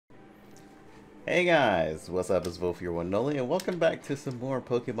Hey guys, what's up? It's Volf, your one and only, and welcome back to some more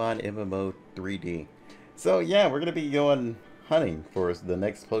Pokemon MMO 3D. So yeah, we're gonna be going hunting for the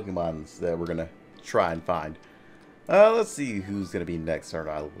next Pokemons that we're gonna try and find. Let's see who's gonna be next on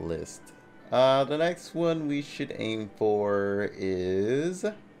our list. The next one we should aim for is...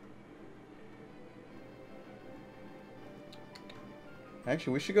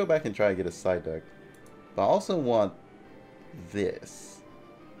 Actually, we should go back and try to get a Psyduck. But I also want this.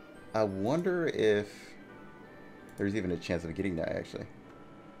 I wonder if there's even a chance of getting that, actually.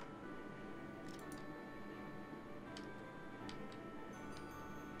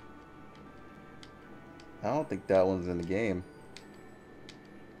 I don't think that one's in the game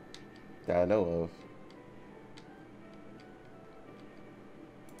that I know of.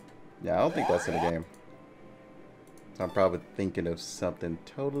 Yeah, I don't think that's in the game. So I'm probably thinking of something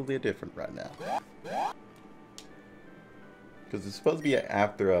totally different right now. Because it's supposed to be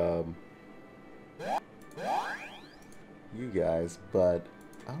after you guys, but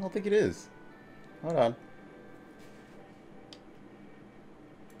I don't think it is. Hold on.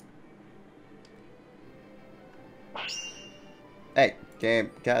 Hey,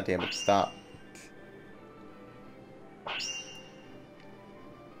 game, goddamn it, stop.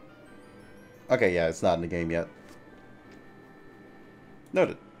 Okay, yeah, it's not in the game yet.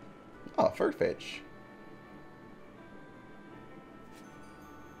 Noted. Oh, Furfetch.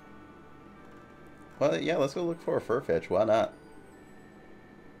 Well, yeah, let's go look for a Furfetch. Why not?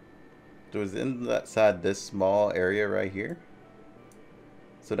 It was inside this small area right here.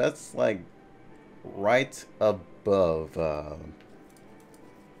 So that's like right above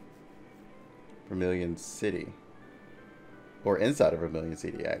Vermilion City. Or inside of Vermilion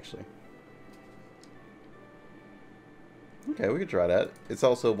City, actually. Okay, we could try that. It's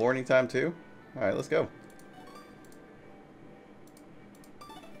also morning time too. Alright, let's go.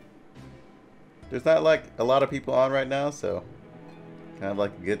 There's not like a lot of people on right now, so kind of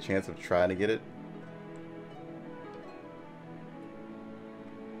like a good chance of trying to get it.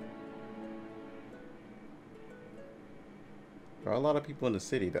 There are a lot of people in the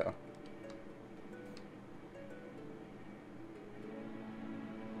city though.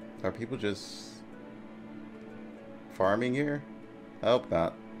 Are people just farming here? I hope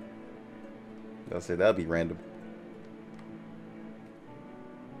not. I'll say that'd be random.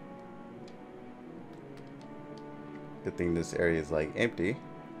 Good thing this area is like empty.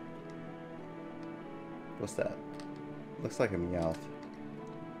 What's that? Looks like a Meowth.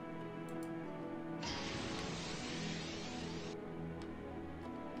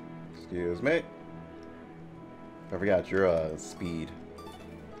 Excuse me. I forgot your speed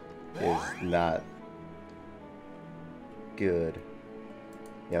is not good.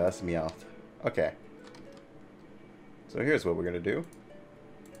 Yeah, that's a Meowth. Okay. So here's what we're gonna do.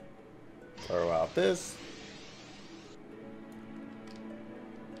 Throw out this.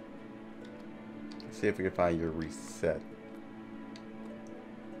 See if we can find your reset.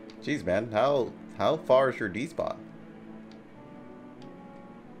 Jeez, man, how far is your despawn?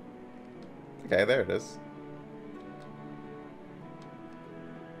 Okay, there it is.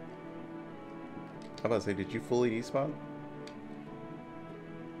 I'm about to say, did you fully despawn?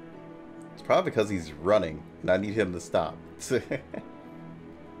 It's probably because he's running, and I need him to stop.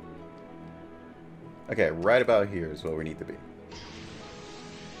 Okay, right about here is where we need to be.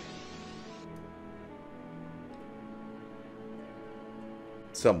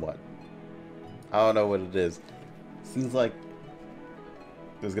 Somewhat. I don't know what it is. Seems like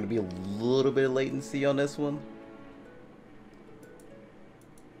there's gonna be a little bit of latency on this one.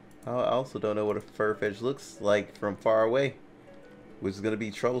 I also don't know what a Furfetch looks like from far away, which is gonna be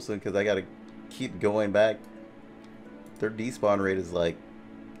troublesome because I gotta keep going back. Their despawn rate is like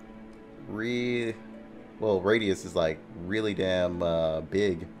radius is like really damn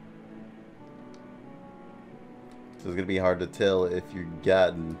big. So it's gonna be hard to tell if you've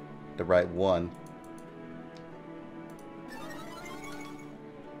gotten the right one.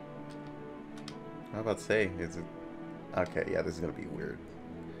 I was about to say, is it okay, yeah, this is gonna be weird.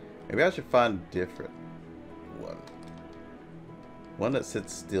 Maybe I should find a different one. One that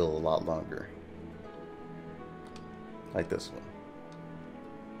sits still a lot longer. Like this one.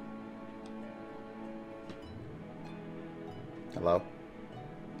 Hello?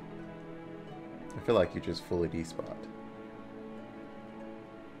 I feel like you just fully despawned.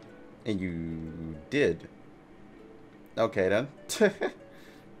 And you did. Okay then.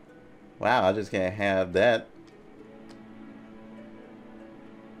 Wow, I just can't have that.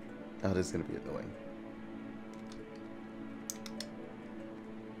 Oh, this is gonna be annoying.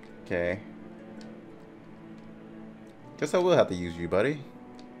 Okay. Guess I will have to use you, buddy.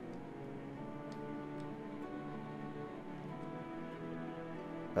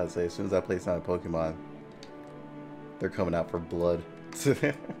 I'd say as soon as I place down a Pokemon, they're coming out for blood.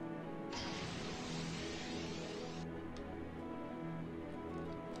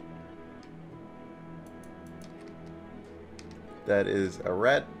 That is a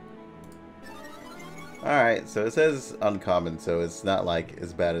rat. Alright, so it says uncommon, so it's not like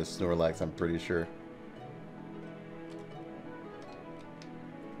as bad as Snorlax, I'm pretty sure.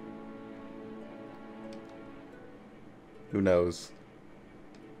 Who knows?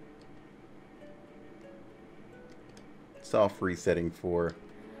 Soft resetting for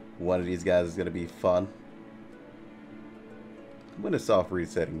one of these guys is going to be fun. When is soft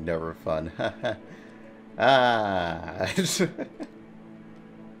resetting never fun? Ah.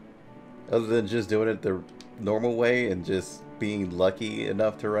 Other than just doing it the normal way and just being lucky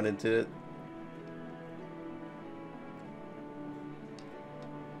enough to run into it.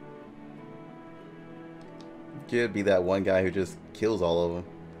 Could be that one guy who just kills all of them.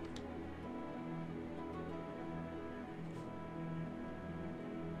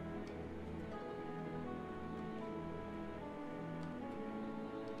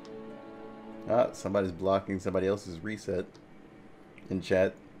 Ah, somebody's blocking somebody else's reset in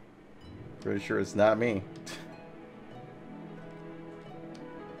chat. Pretty sure it's not me.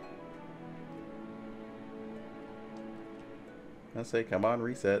 I say, come on,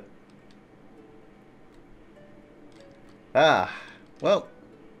 reset. Ah, well,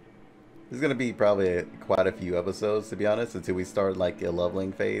 there's gonna be probably quite a few episodes, to be honest, until we start like a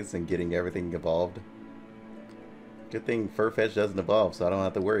leveling phase and getting everything evolved. Good thing Furfetch doesn't evolve, so I don't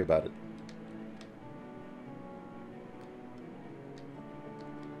have to worry about it.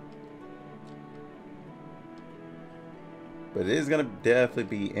 But it is going to definitely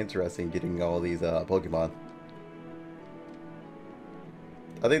be interesting getting all these Pokemon.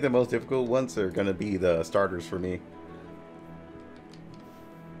 I think the most difficult ones are going to be the starters for me.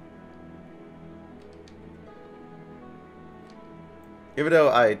 Even though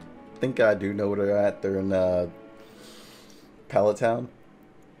I think I do know where they're at. They're in Pallet Town.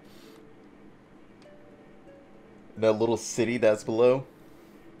 The little city that's below.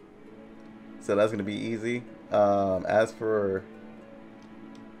 So that's going to be easy. As for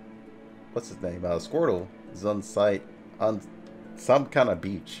what's his name? Squirtle is on site on some kind of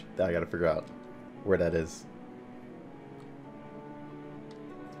beach that I gotta figure out where that is.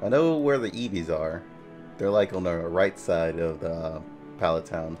 I know where the Eevees are. They're like on the right side of the Pallet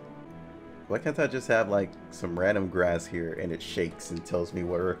Town. Why can't I just have like some random grass here and it shakes and tells me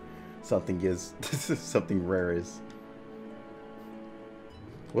where something is, something rare is?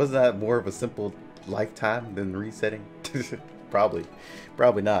 Wasn't that more of a simple lifetime than resetting? Probably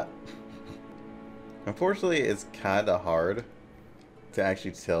not. Unfortunately, it's kind of hard to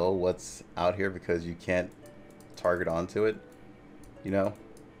actually tell what's out here because you can't target onto it, you know?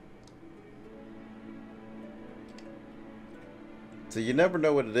 So you never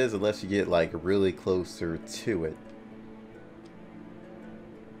know what it is unless you get like really closer to it.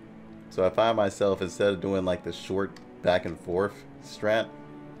 So I find myself, instead of doing like the short back and forth strat,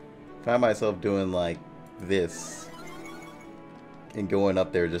 find myself doing like this and going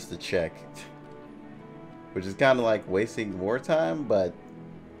up there just to check, which is kind of like wasting more time, but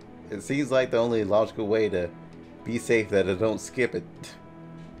it seems like the only logical way to be safe that I don't skip it.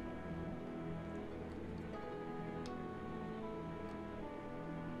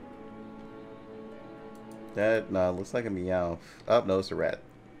 That, nah, looks like a meow. Oh, no, it's a rat.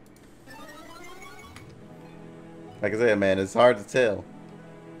 Like I said, man, it's hard to tell.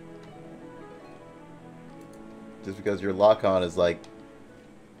 Just because your lock-on is like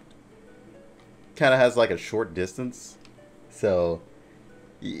kind of has like a short distance, so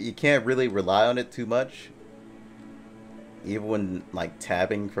you can't really rely on it too much. Even when like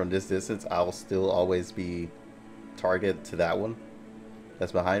tabbing from this distance, I'll still always be target to that one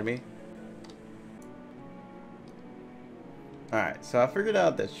that's behind me. Alright, so I figured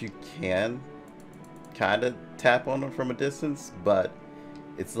out that you can kind of tap on them from a distance, but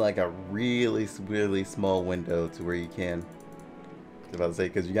it's like a really, really small window to where you can. I was about to say,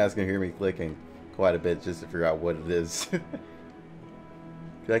 because you guys can hear me clicking quite a bit just to figure out what it is.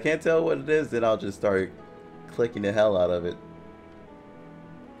 If I can't tell what it is, then I'll just start clicking the hell out of it.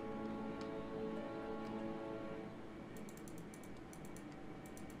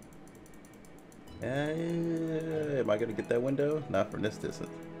 Am I gonna get that window? Not from this distance.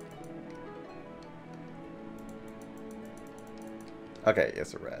 Okay,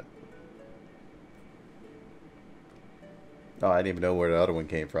 it's a rat. Oh, I didn't even know where the other one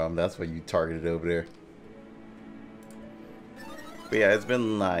came from. That's what you targeted over there. But yeah, it's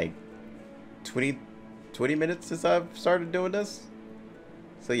been like 20 minutes since I've started doing this.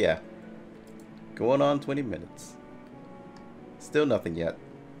 So yeah, going on 20 minutes. Still nothing yet.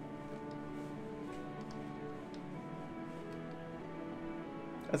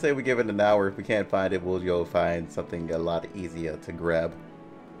 I say we give it an hour. If we can't find it, we'll go find something a lot easier to grab.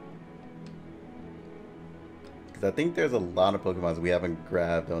 Because I think there's a lot of Pokemon we haven't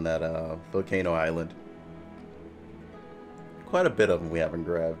grabbed on that volcano island. Quite a bit of them we haven't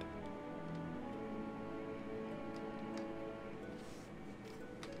grabbed.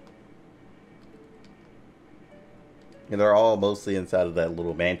 And they're all mostly inside of that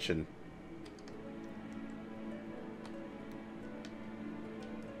little mansion.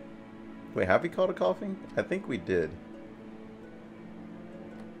 Wait, have we caught a coughing? I think we did.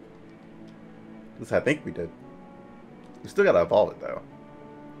 At least I think we did. We still gotta evolve it though.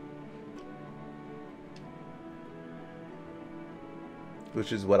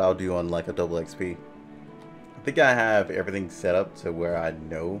 Which is what I'll do on like a double XP. I think I have everything set up to where I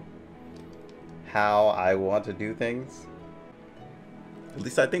know how I want to do things. At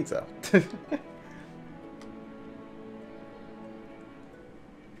least I think so.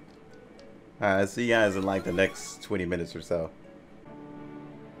 Alright, see you guys in like the next 20 minutes or so.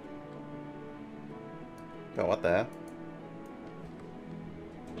 Oh, what the hell?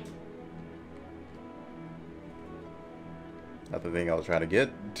 Not the thing I was trying to get.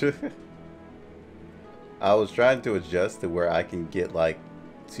 I was trying to adjust to where I can get like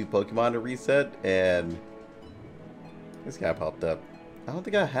 2 Pokemon to reset, and this guy popped up. I don't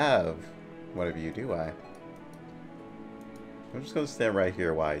think I have one of you, do I? I'm just gonna stand right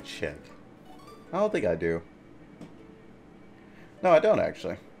here while I check. I don't think I do. No, I don't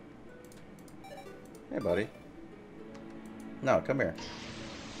actually. Hey, buddy. No, come here.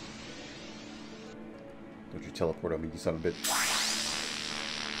 Don't you teleport on me, you son of a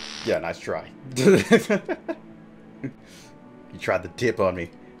bitch. Yeah, nice try. You tried to dip on me.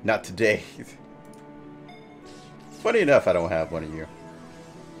 Not today. Funny enough, I don't have one of you.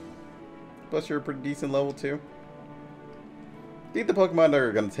 Plus, you're a pretty decent level, too. I think the Pokemon that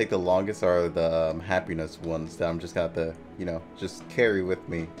are going to take the longest are the happiness ones that I'm just got to, you know, just carry with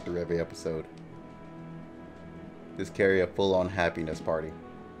me through every episode. Just carry a full-on happiness party.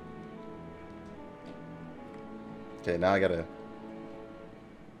 Okay, now I gotta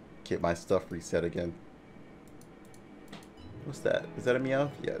get my stuff reset again. What's that? Is that a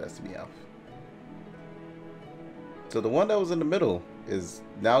Meowth? Yeah, that's a Meowth. So the one that was in the middle is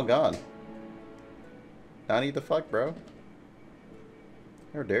now gone. Now I need the fuck, bro.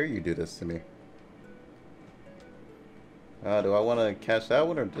 How dare you do this to me? Do I want to catch that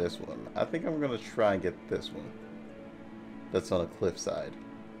one or this one? I think I'm going to try and get this one. That's on a cliffside.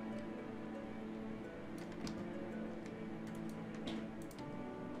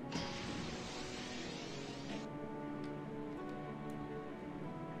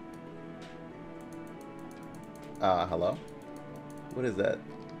 Hello? What is that?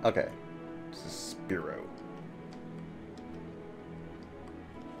 Okay. This is Spiro.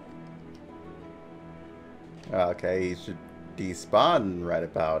 Okay, he should despawn right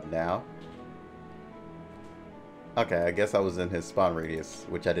about now. Okay, I guess I was in his spawn radius,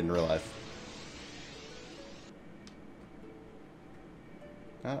 which I didn't realize.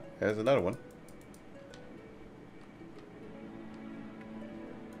 Ah, there's another one.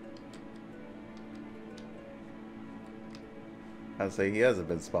 I'd say he hasn't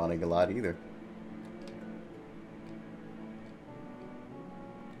been spawning a lot either.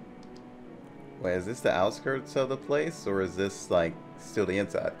 Wait, is this the outskirts of the place, or is this like still the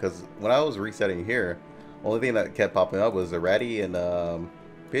inside? Because when I was resetting here, only thing that kept popping up was the Ratty and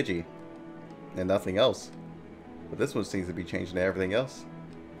Pidgey, and nothing else. But this one seems to be changing to everything else.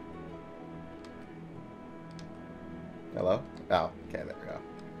 Hello? Oh, okay, there we go.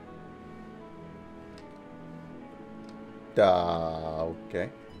 Okay.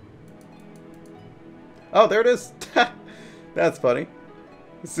 Oh, there it is. That's funny.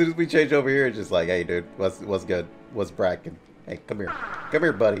 As soon as we change over here, it's just like, hey, dude, what's good? What's bracking? Hey, come here. Come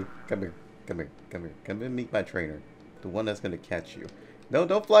here, buddy. Come here. Come here. Come here. Come and meet my trainer. The one that's going to catch you. No,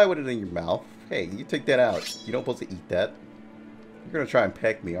 don't fly with it in your mouth. Hey, you take that out. You don't supposed to eat that. You're going to try and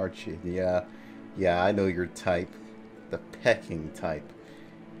peck me, aren't you? Yeah. Yeah, I know your type. The pecking type.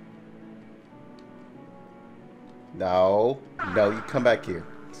 No. No, you come back here.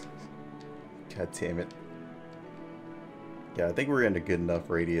 God damn it. Yeah, I think we're in a good enough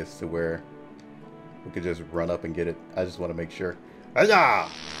radius to where we could just run up and get it. I just want to make sure. Hiya!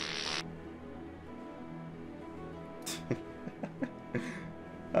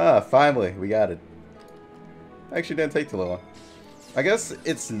 Finally, we got it. Actually, didn't take too long. I guess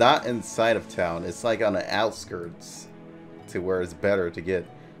it's not inside of town. It's like on the outskirts. to where it's better to get.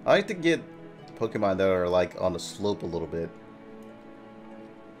 I like to get Pokemon that are like on the slope a little bit.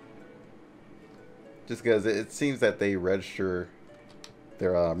 Just because it seems that they register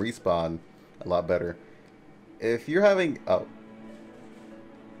their respawn a lot better. If you're having... Oh.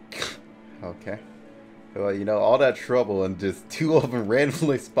 Okay. Well, you know, all that trouble and just 2 of them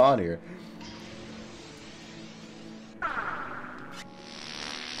randomly spawn here.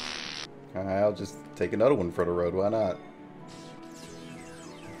 Alright, I'll just take another one for the road. Why not?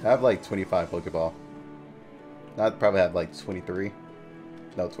 I have like 25 Pokeball. I'd probably have like 23.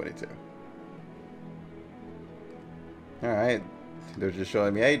 No, 22. Alright. They're just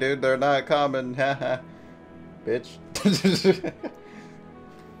showing me, hey dude, they're not common. Haha. Bitch.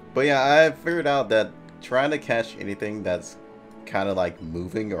 But yeah, I figured out that trying to catch anything that's kind of like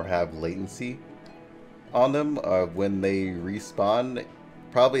moving or have latency on them when they respawn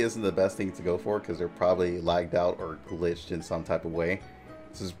probably isn't the best thing to go for, because they're probably lagged out or glitched in some type of way.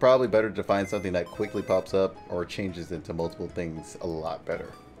 So it's probably better to find something that quickly pops up or changes into multiple things a lot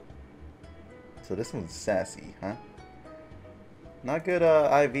better. So this one's sassy, huh? Not good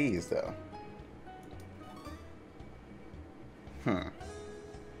IVs though.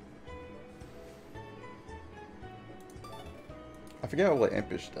 I forget what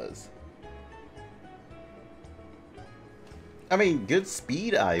Impish does. I mean, good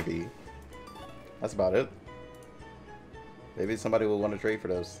speed IV. That's about it. Maybe somebody will want to trade for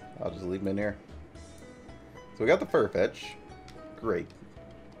those. I'll just leave them in here. So we got the Furfetch. Great.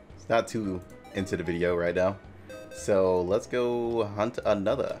 It's not too into the video right now. So let's go hunt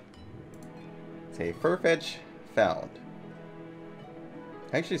another. Say Furfetch found.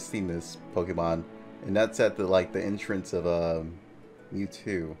 I actually seen this Pokemon, and that's at the the entrance of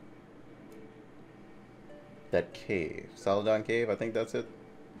Mewtwo. That cave. Saladon Cave, I think that's it.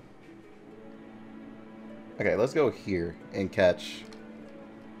 Okay, let's go here and catch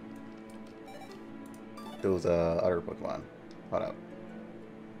those other Pokemon. Hold up.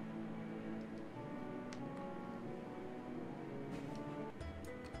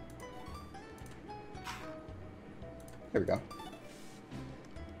 There we go.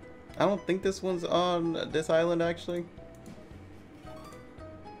 I don't think this one's on this island, actually.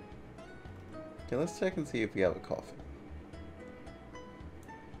 Okay, let's check and see if we have a coffin.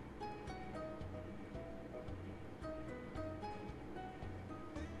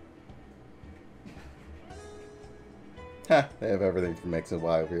 Ha! They have everything from X and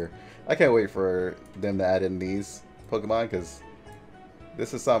Y over here. I can't wait for them to add in these Pokemon, because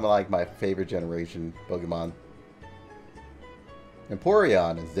this is some of my favorite generation Pokemon.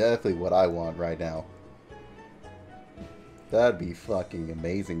 Empoleon is definitely what I want right now. That'd be fucking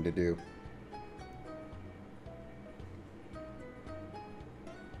amazing to do.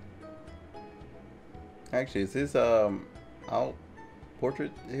 Actually, is his out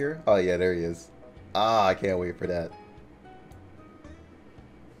portrait here? Oh yeah, there he is. Ah, I can't wait for that.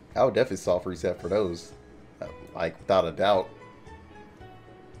 I would definitely soft reset for those, without a doubt.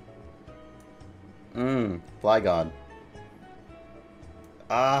 Flygon.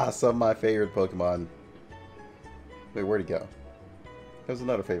 Ah, some of my favorite Pokemon. Wait, where'd he go? There's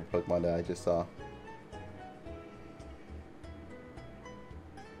another favorite Pokemon that I just saw.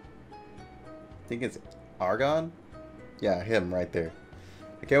 I think it's Argon? Yeah, him right there.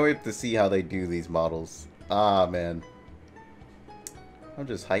 I can't wait to see how they do these models. Ah, man. I'm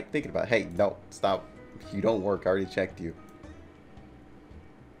just hyped thinking about it. Hey, no, stop. You don't work. I already checked you.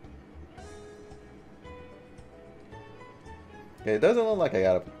 Okay, it doesn't look like I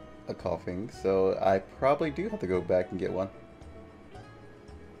got a coughing, so I probably do have to go back and get one.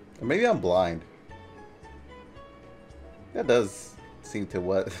 Or maybe I'm blind. That does seem to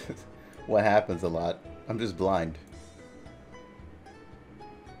what happens a lot. I'm just blind.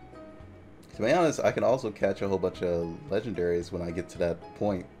 To be honest, I can also catch a whole bunch of legendaries when I get to that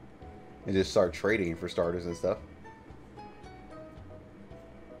point and just start trading for starters and stuff.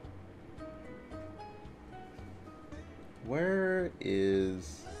 Where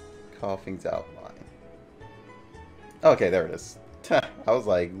is Coughing's outline? Okay, there it is. I was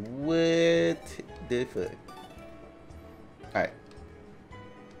like, what the fuck? Alright.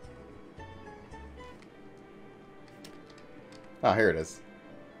 Ah, here it is.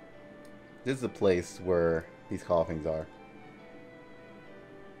 This is the place where these Coughings are.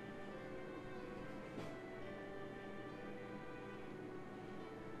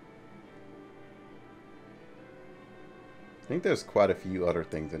 I think there's quite a few other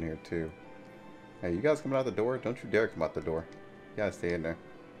things in here too. Hey, you guys coming out the door? Don't you dare come out the door. You gotta stay in there.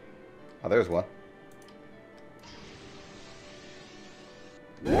 Oh, there's one.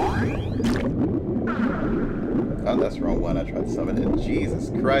 Oh, that's the wrong one. I tried to summon it. Jesus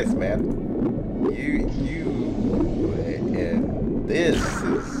Christ, man. And this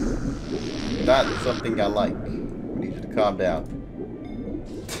is not something I like. I need you to calm down.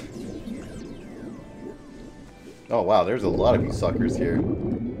 Oh, wow. There's a lot of you suckers here.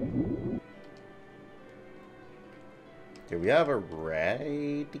 Okay, we have a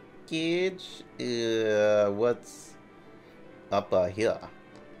right cage. What's up here?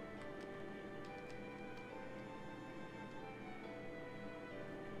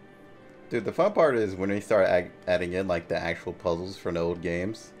 Dude, the fun part is when they start adding in like the actual puzzles from the old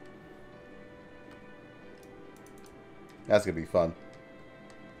games. That's gonna be fun.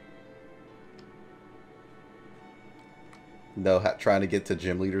 No, trying to get to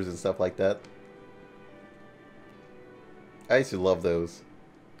gym leaders and stuff like that. I used to love those.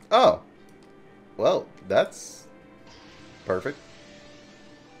 Oh, well, that's perfect.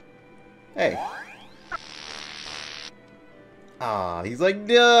 Hey. Ah, he's like,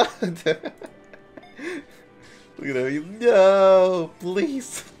 no! Look at him, he's, no!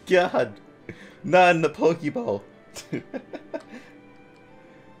 Please! God! Not in the Pokeball!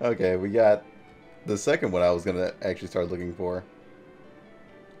 Okay, we got the second one I was gonna actually start looking for.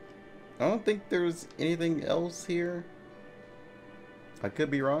 I don't think there's anything else here. I could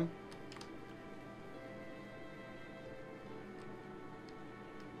be wrong.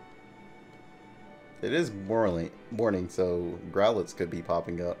 It is morning, so Growlithes could be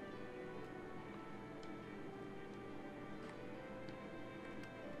popping up.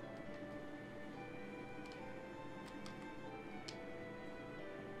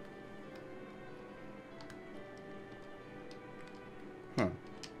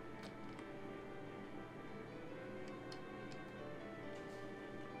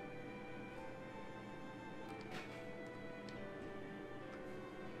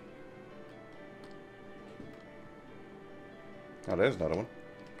 Oh, there's another one.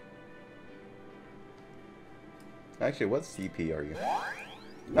 Actually, what CP are you?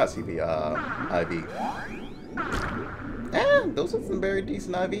 Not CP, IV. Those are some very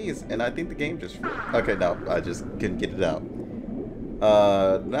decent IVs, and I think the game just... Okay, no, I just couldn't get it out.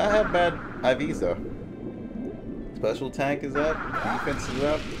 Not have bad IVs, though. Special attack is up, defense is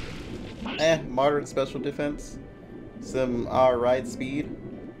up. Moderate special defense. Some alright speed.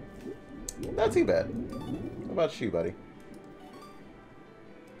 Not too bad. How about you, buddy?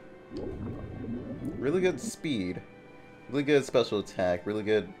 Really good speed, really good special attack, really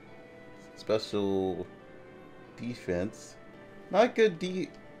good special defense. Not good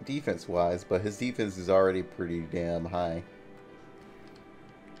defense wise, but his defense is already pretty damn high.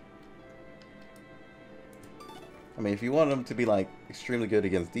 I mean, if you want him to be like extremely good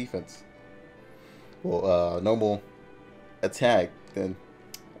against defense, well, normal attack, then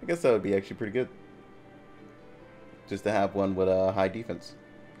I guess that would be actually pretty good. Just to have one with a high defense.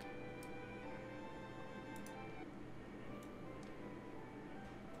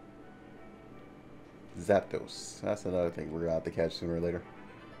 Zapdos. That's another thing we're gonna have to catch sooner or later.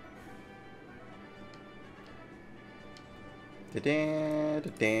 Okay,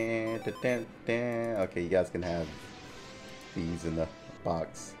 you guys can have these in the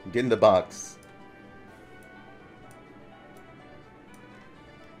box. Get in the box.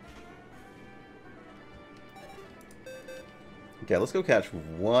 Okay, let's go catch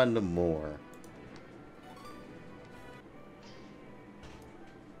one more.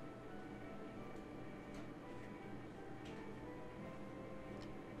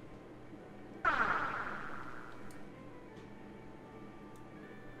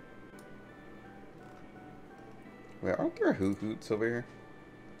 Wait, aren't there hoots over here?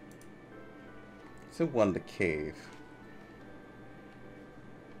 It's in one, the cave.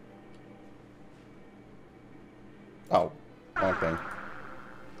 Oh, wrong thing.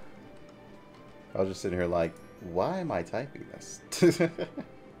 I was just sitting here like, why am I typing this?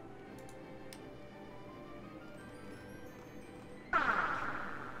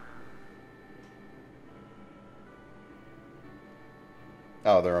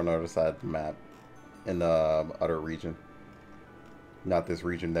 Oh, they're on the other side of the map. In the other region. Not this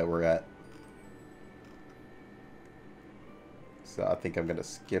region that we're at. So I think I'm going to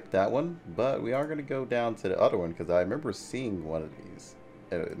skip that one. But we are going to go down to the other one, because I remember seeing one of these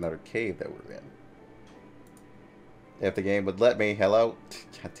in another cave that we're in. If the game would let me. Hello?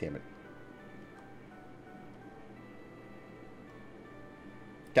 God damn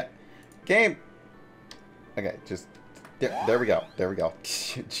it. Game! Okay, just... There we go. There we go.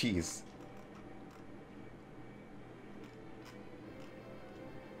 Jeez.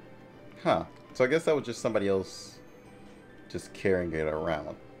 Huh. So I guess that was just somebody else just carrying it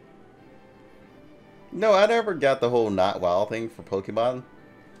around. No, I never got the whole not wild thing for Pokemon.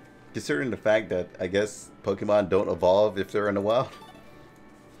 Considering the fact that I guess Pokemon don't evolve if they're in the wild.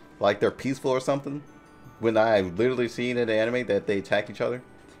 Like they're peaceful or something. When I literally seen in the anime that they attack each other.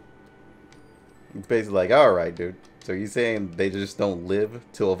 It's basically like, alright, dude. So you saying they just don't live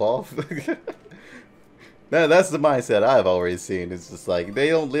to evolve? That's the mindset I've always seen. It's just like, they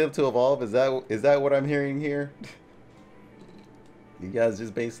don't live to evolve? Is that what I'm hearing here? You guys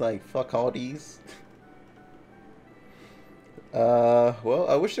just basically like, fuck all these? Well,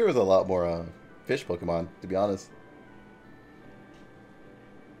 I wish there was a lot more, fish Pokemon, to be honest.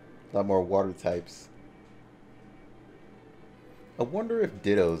 A lot more water types. I wonder if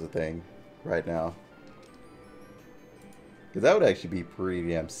Ditto's a thing right now. Because that would actually be pretty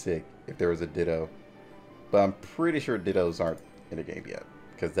damn sick if there was a Ditto. But I'm pretty sure Dittos aren't in the game yet.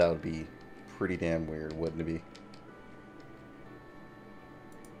 Because that would be pretty damn weird, wouldn't it be?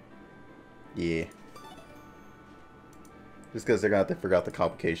 Yeah. Just because they're going to have to figure out the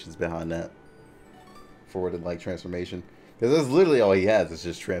complications behind that. Forwarded like transformation. Because that's literally all he has is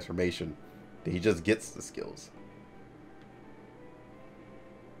just transformation. He just gets the skills.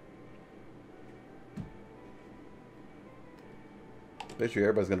 Bet you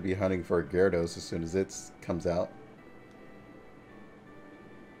everybody's going to be hunting for a Gyarados as soon as it comes out.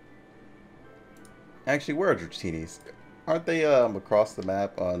 Actually, where are Dratinis? Aren't they across the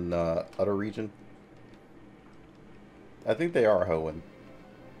map on other region? I think they are Hoenn.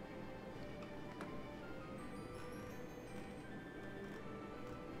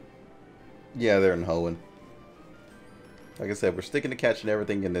 Yeah, they're in Hoenn. Like I said, we're sticking to catching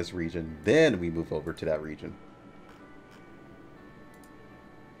everything in this region. Then we move over to that region.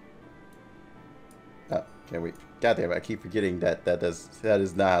 Oh, can't wait. God damn it, I keep forgetting that that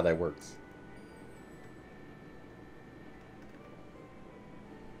is not how that works.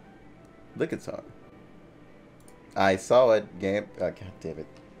 Lick its on. I saw it, game. God damn it.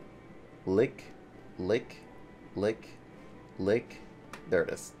 Lick, lick, lick, lick. There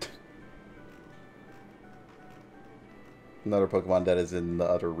it is. Another Pokemon that is in the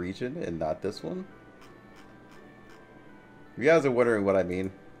other region and not this one. If you guys are wondering what I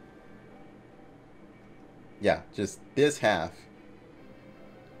mean. Yeah, just this half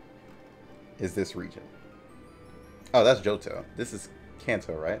is this region. Oh, that's Johto. This is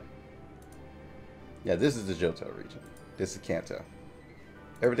Kanto, right? Yeah, this is the Johto region. This is Kanto.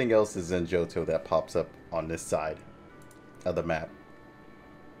 Everything else is in Johto that pops up on this side of the map.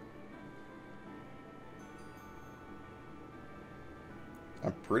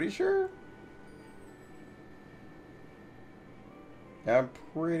 I'm pretty sure. I'm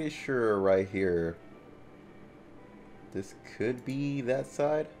pretty sure right here. This could be that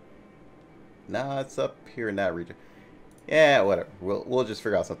side. Nah, it's up here in that region. Yeah, whatever. We'll just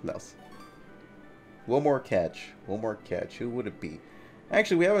figure out something else. One more catch. One more catch. Who would it be?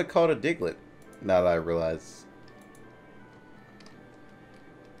 Actually, we haven't caught a Diglett. Now that I realize.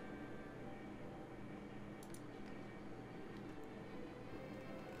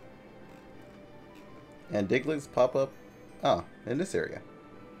 And Digletts pop up, in this area.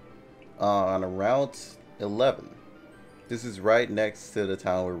 On Route 11. This is right next to the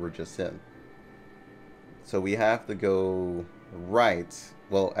town where we're just in. So we have to go right.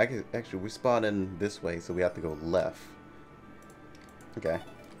 Well, actually, we spawn in this way, so we have to go left. Okay.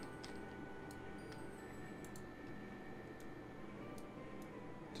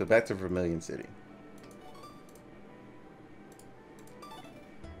 So back to Vermilion City.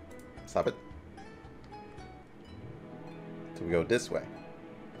 Stop it. So we go this way.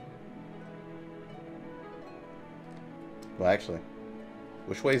 Well, actually,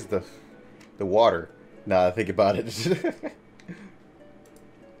 which way is the water? Now I think about it.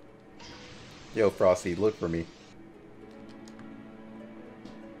 Yo, Frosty, look for me.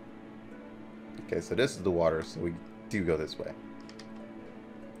 Okay, so this is the water, so we do go this way.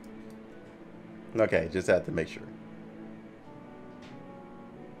 Okay, just had to make sure.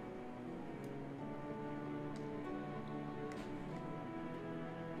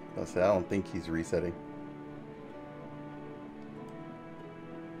 I don't think he's resetting.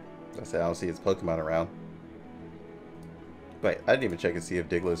 I don't see his Pokemon around. Wait, I didn't even check and see if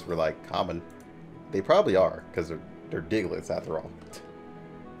Digletts were like common. They probably are, because they're Digletts after all.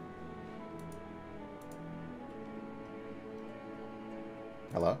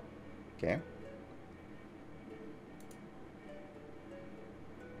 Hello? Okay.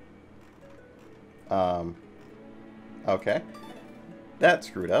 Okay. That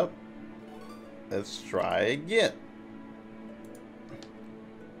screwed up. Let's try again.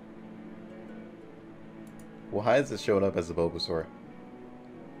 Why is it showing up as a Bulbasaur?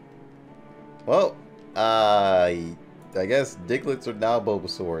 Well, I guess Diglets are now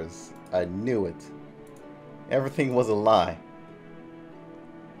Bulbasaurs. I knew it. Everything was a lie.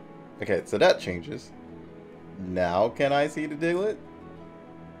 Okay, so that changes. Now can I see the Diglett?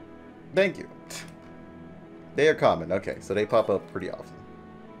 Thank you. They are common. Okay, so they pop up pretty often.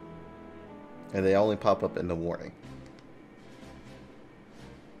 And they only pop up in the warning.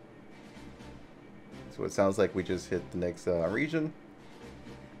 So it sounds like we just hit the next region.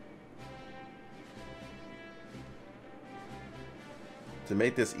 To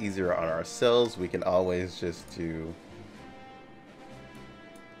make this easier on ourselves, we can always just do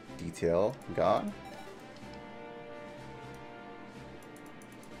detail gone.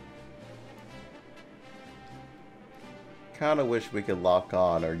 Kind of wish we could lock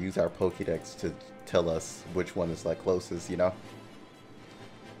on or use our Pokédex to tell us which one is like closest, you know?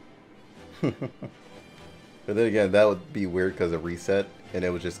 But then again, that would be weird because of reset, and it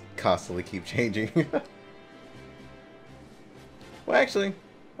would just constantly keep changing. Well, actually,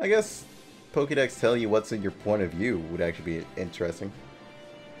 I guess Pokédex telling you what's in your point of view would actually be interesting.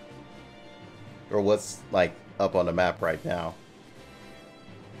 Or what's, like, up on the map right now.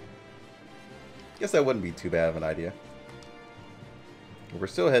 Guess that wouldn't be too bad of an idea. We're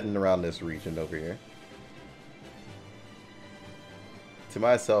still heading around this region over here. To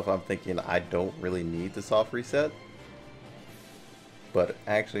myself, I'm thinking I don't really need the soft reset. But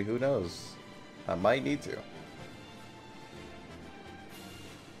actually, who knows? I might need to. To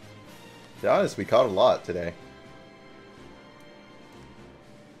be honest, we caught a lot today.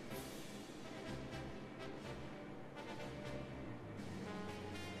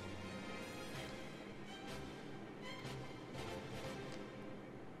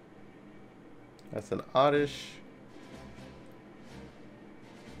 That's an oddish.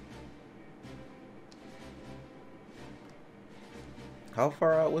 How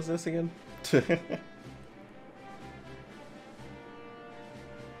far out was this again?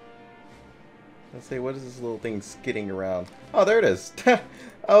 Let's see, what is this little thing skidding around? Oh, there it is. I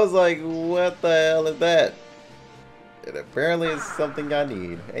was like, what the hell is that? It apparently is something I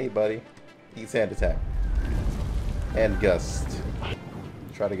need. Hey, buddy. Eat sand attack. And gust.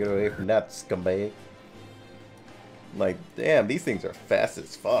 Try to get away from that scumbag. Like, damn, these things are fast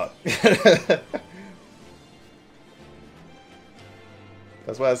as fuck.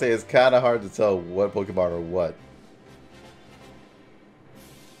 That's why I say it's kind of hard to tell what Pokemon are what.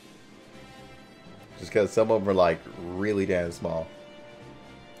 Just because some of them are like really damn small.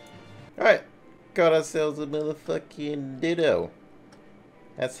 Alright, got ourselves a motherfucking Ditto.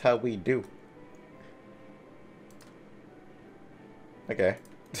 That's how we do. Okay.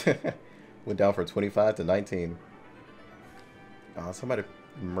 Went down from 25 to 19. Oh, somebody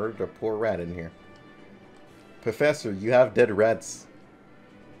murdered a poor rat in here. Professor, you have dead rats.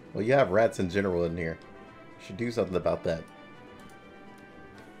 Well, you have rats in general in here. You should do something about that.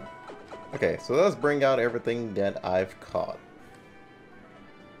 Okay, so let's bring out everything that I've caught.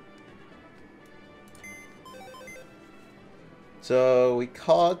 So we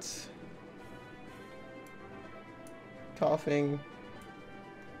caught coughing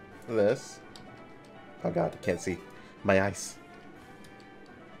this. Oh god, I can't see my eyes.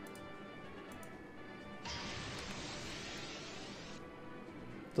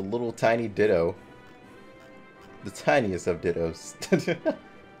 The little tiny Ditto. The tiniest of Dittos.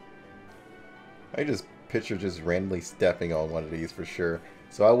 I just picture just randomly stepping on one of these for sure.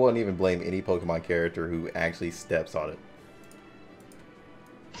 So I wouldn't even blame any Pokemon character who actually steps on it.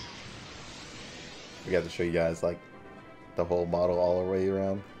 We got to show you guys like the whole model all the way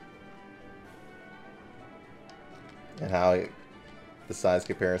around. And how the size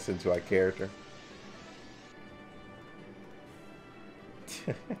comparison to our character.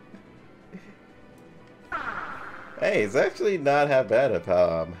 Hey, it's actually not half bad of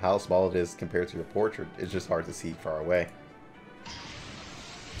how small it is compared to your portrait. It's just hard to see far away.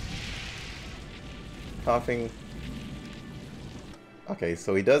 Coughing. Okay,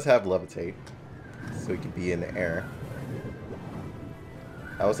 so he does have levitate. So he can be in the air.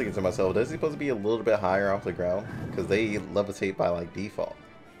 I was thinking to myself, is he supposed to be a little bit higher off the ground? Because they levitate by like default.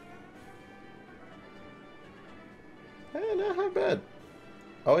 Eh, not half bad.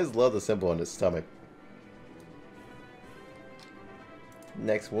 I always love the symbol on his stomach.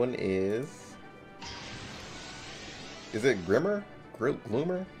 Next one is it Grimmer?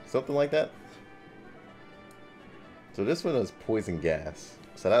 Gloomer? Something like that? So this one is poison gas.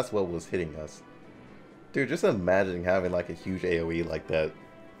 So that's what was hitting us. Dude, just imagine having like a huge AoE like that.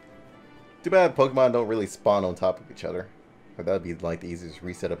 Too bad Pokemon don't really spawn on top of each other. Or that'd be like the easiest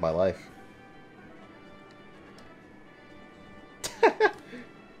reset of my life.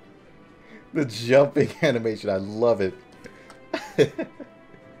 The jumping animation, I love it.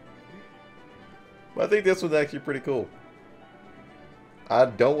 But I think this one's actually pretty cool. I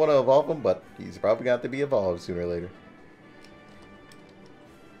don't want to evolve him, but he's probably got to be evolved sooner or later.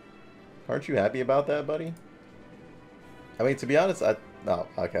 Aren't you happy about that, buddy? I mean, to be honest, no,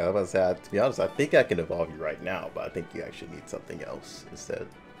 okay, I was about to say, to be honest, I think I can evolve you right now, but I think you actually need something else instead.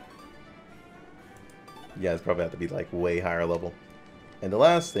 You guys probably have to be like way higher level. And the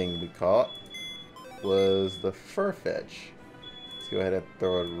last thing we caught was the Furfetch. Let's go ahead and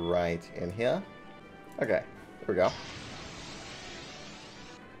throw it right in here. Okay, there we go.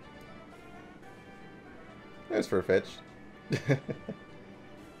 There's Furfetch.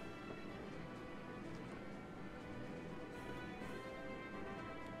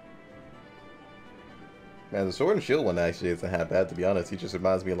 Man, the Sword and Shield one actually isn't half bad, to be honest. He just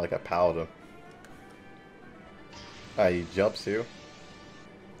reminds me of like a paladin. He jumps too.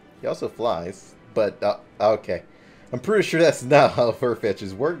 He also flies, but okay. I'm pretty sure that's not how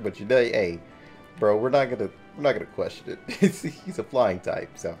Furfetches work, but you know, hey, bro, we're not gonna question it. He's a flying type,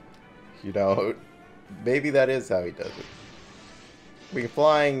 so you know, maybe that is how he does it. We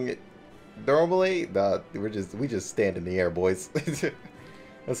flying normally, we just stand in the air, boys.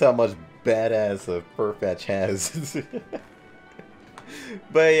 That's how much badass a Furfetch has.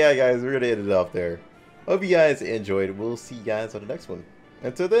 But yeah, guys, we're gonna end it off there. Hope you guys enjoyed. We'll see you guys on the next one.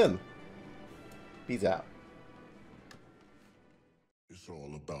 Until then, peace out. It's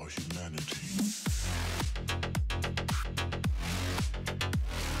all about humanity.